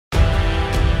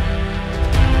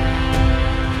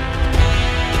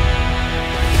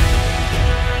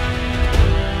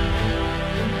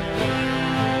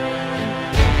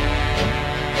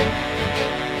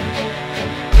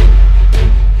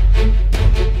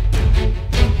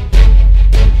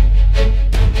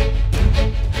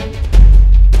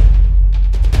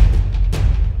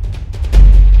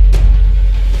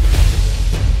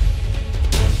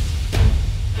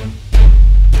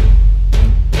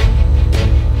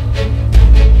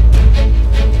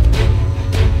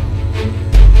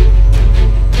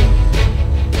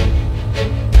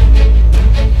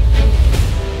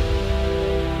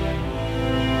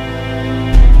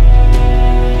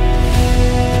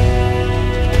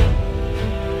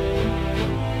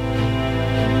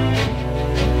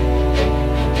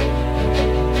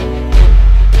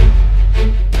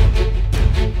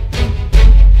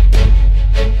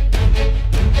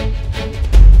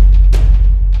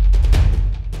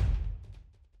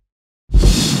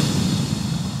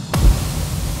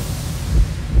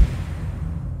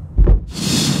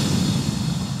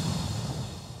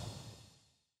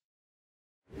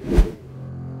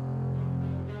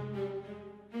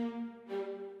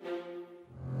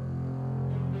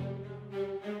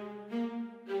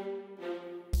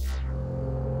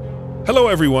Hello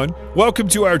everyone, welcome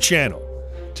to our channel.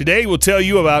 Today we'll tell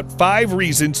you about 5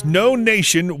 reasons no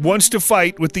nation wants to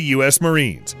fight with the U.S.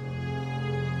 Marines.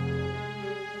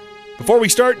 Before we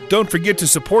start, don't forget to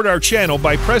support our channel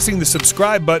by pressing the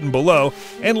subscribe button below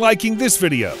and liking this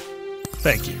video.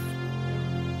 Thank you.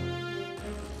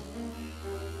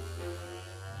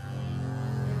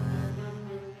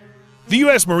 The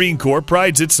U.S. Marine Corps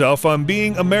prides itself on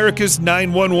being America's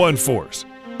 911 force,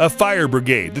 a fire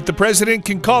brigade that the President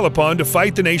can call upon to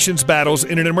fight the nation's battles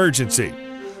in an emergency.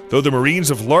 Though the Marines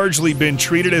have largely been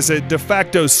treated as a de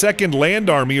facto second land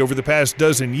army over the past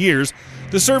dozen years,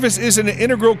 the service is an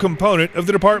integral component of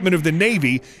the Department of the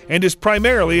Navy and is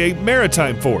primarily a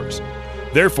maritime force.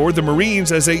 Therefore, the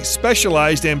Marines, as a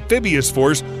specialized amphibious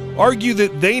force, argue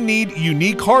that they need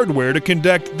unique hardware to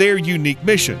conduct their unique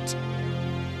missions.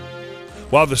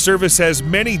 While the service has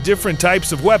many different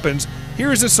types of weapons,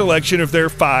 here is a selection of their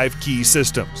 5 key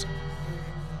systems.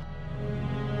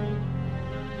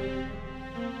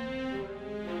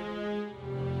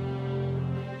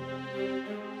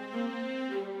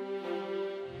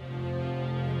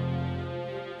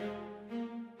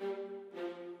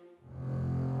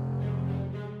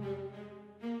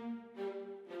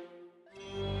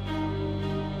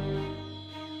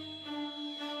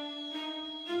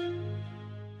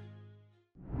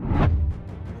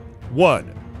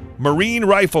 One, Marine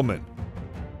Rifleman.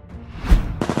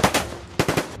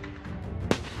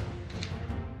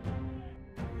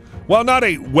 While not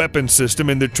a weapon system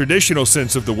in the traditional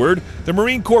sense of the word, the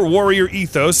Marine Corps warrior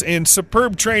ethos and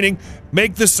superb training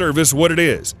make the service what it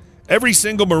is. Every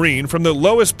single Marine, from the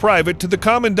lowest private to the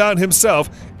Commandant himself,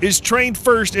 is trained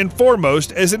first and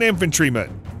foremost as an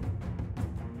infantryman.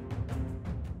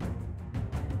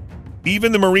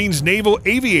 Even the Marines' naval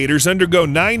aviators undergo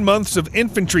 9 months of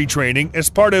infantry training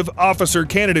as part of Officer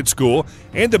Candidate School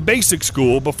and the Basic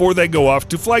School before they go off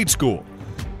to flight school.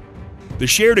 The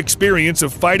shared experience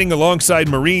of fighting alongside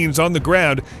Marines on the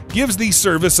ground gives the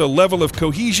service a level of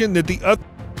cohesion that the other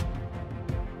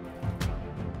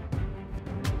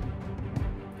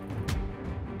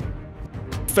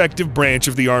effective branch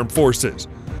of the armed forces.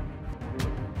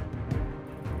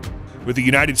 With the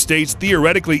United States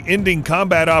theoretically ending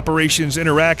combat operations in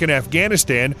Iraq and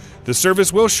Afghanistan, the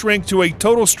service will shrink to a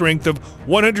total strength of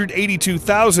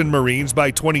 182,000 Marines by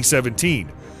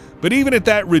 2017. But even at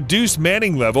that reduced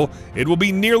manning level, it will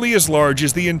be nearly as large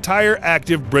as the entire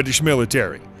active British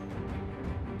military.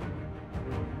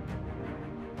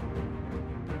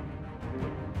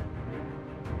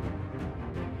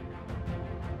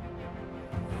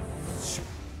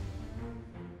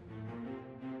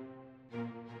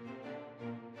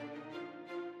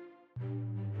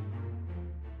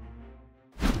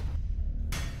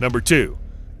 Number 2,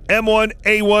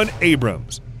 M1A1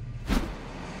 Abrams.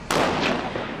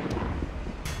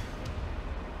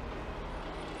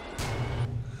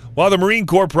 While the Marine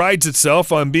Corps prides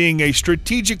itself on being a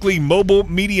strategically mobile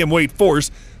medium-weight force,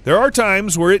 there are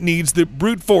times where it needs the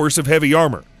brute force of heavy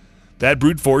armor. That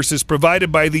brute force is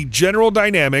provided by the General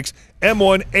Dynamics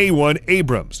M1A1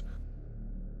 Abrams.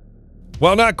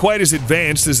 While not quite as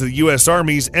advanced as the U.S.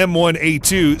 Army's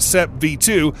M1A2 SEP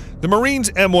V2, the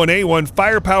Marines' M1A1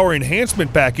 Firepower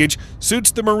Enhancement Package suits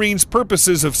the Marines'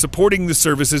 purposes of supporting the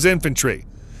service's infantry.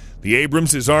 The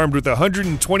Abrams is armed with a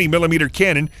 120mm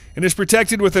cannon and is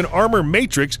protected with an armor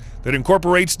matrix that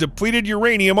incorporates depleted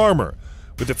uranium armor.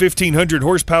 With a 1,500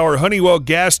 horsepower Honeywell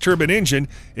gas turbine engine,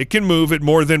 it can move at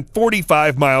more than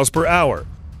 45 miles per hour.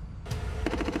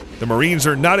 The Marines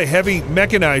are not a heavy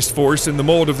mechanized force in the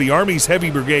mold of the Army's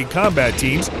heavy brigade combat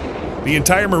teams. The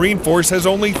entire Marine force has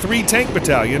only 3 tank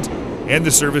battalions, and the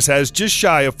service has just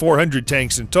shy of 400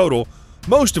 tanks in total,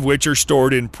 most of which are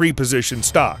stored in pre-positioned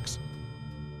stocks.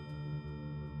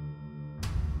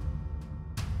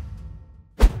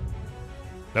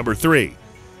 Number 3,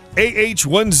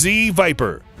 AH-1Z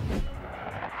Viper.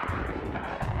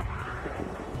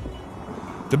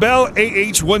 The Bell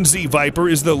AH-1Z Viper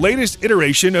is the latest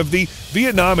iteration of the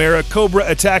Vietnam-era Cobra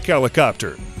attack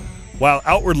helicopter. While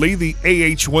outwardly the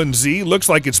AH-1Z looks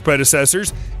like its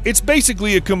predecessors, it's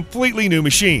basically a completely new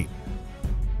machine.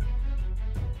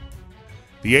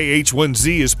 The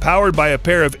AH-1Z is powered by a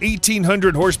pair of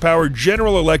 1,800 horsepower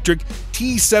General Electric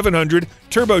T700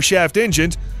 turboshaft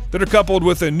engines that are coupled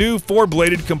with a new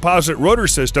 4-bladed composite rotor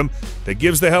system that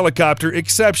gives the helicopter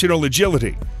exceptional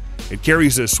agility. It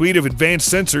carries a suite of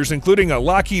advanced sensors, including a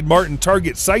Lockheed Martin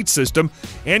target sight system,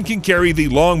 and can carry the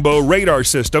Longbow radar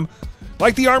system.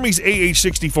 Like the Army's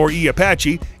AH-64E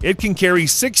Apache, it can carry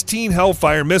 16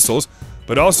 Hellfire missiles,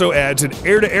 but also adds an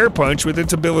air-to-air punch with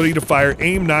its ability to fire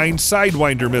AIM-9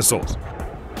 Sidewinder missiles.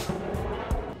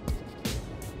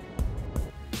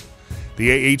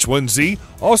 The AH-1Z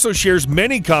also shares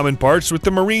many common parts with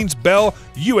the Marines' Bell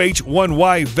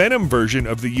UH-1Y Venom version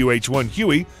of the UH-1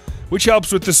 Huey, which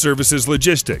helps with the service's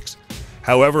logistics.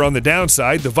 However, on the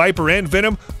downside, the Viper and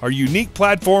Venom are unique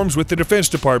platforms with the Defense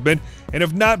Department and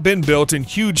have not been built in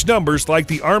huge numbers like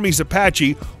the Army's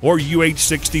Apache or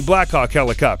UH-60 Blackhawk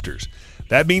helicopters.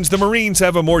 That means the Marines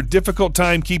have a more difficult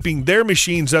time keeping their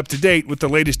machines up to date with the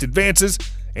latest advances,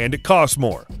 and it costs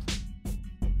more.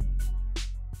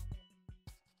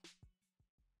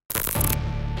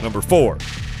 Number 4.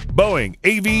 Boeing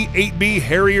AV-8B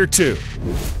Harrier II.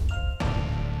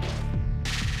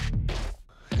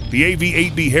 The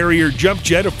AV-8B Harrier jump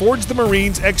jet affords the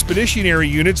Marines' expeditionary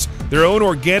units their own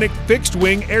organic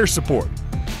fixed-wing air support.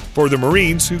 For the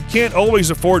Marines, who can't always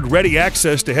afford ready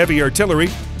access to heavy artillery,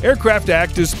 aircraft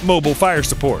act as mobile fire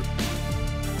support.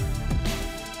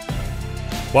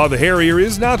 While the Harrier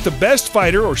is not the best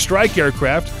fighter or strike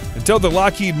aircraft until the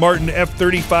Lockheed Martin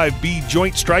F-35B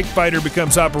Joint Strike Fighter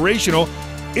becomes operational,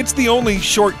 it's the only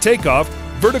short takeoff,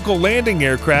 vertical landing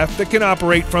aircraft that can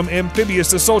operate from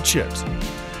amphibious assault ships.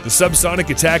 The subsonic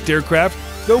attack aircraft,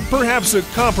 though perhaps a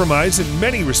compromise in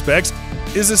many respects,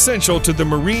 is essential to the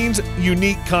Marines'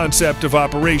 unique concept of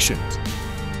operations.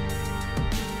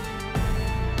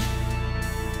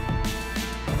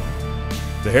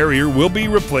 The Harrier will be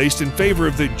replaced in favor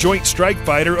of the Joint Strike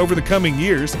Fighter over the coming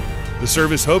years. The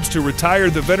service hopes to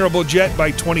retire the venerable jet by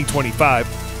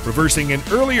 2025, reversing an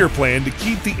earlier plan to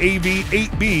keep the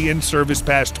AV-8B in service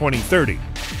past 2030.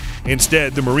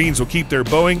 Instead, the Marines will keep their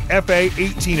Boeing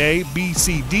FA-18A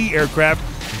BCD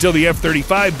aircraft until the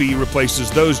F-35B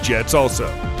replaces those jets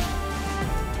also.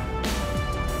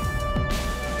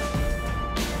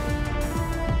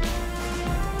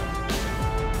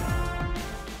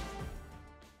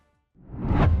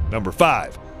 Number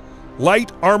 5.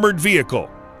 Light Armored Vehicle,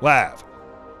 LAV.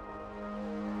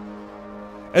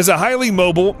 As a highly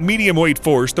mobile, medium-weight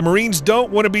force, the Marines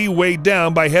don't want to be weighed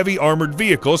down by heavy armored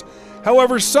vehicles.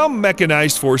 However, some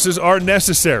mechanized forces are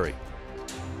necessary.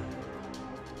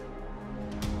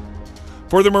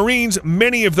 For the Marines,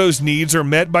 many of those needs are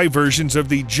met by versions of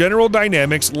the General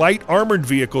Dynamics Light Armored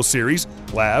Vehicle Series,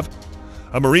 LAV.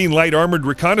 A Marine Light Armored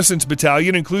Reconnaissance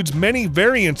Battalion includes many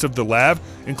variants of the LAV,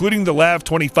 including the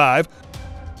LAV-25,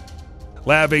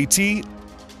 LAV-AT,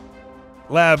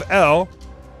 LAV-L,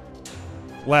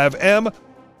 LAV-M,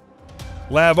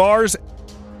 LAV-Rs,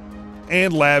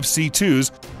 and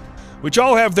LAV-C2s, which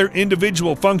all have their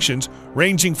individual functions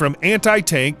ranging from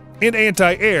anti-tank and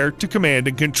anti-air to command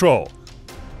and control.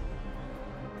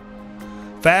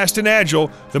 Fast and agile,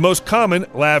 the most common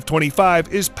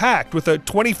LAV-25 is packed with a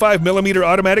 25mm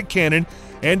automatic cannon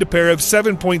and a pair of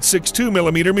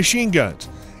 7.62mm machine guns.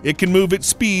 It can move at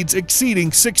speeds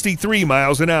exceeding 63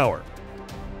 miles an hour.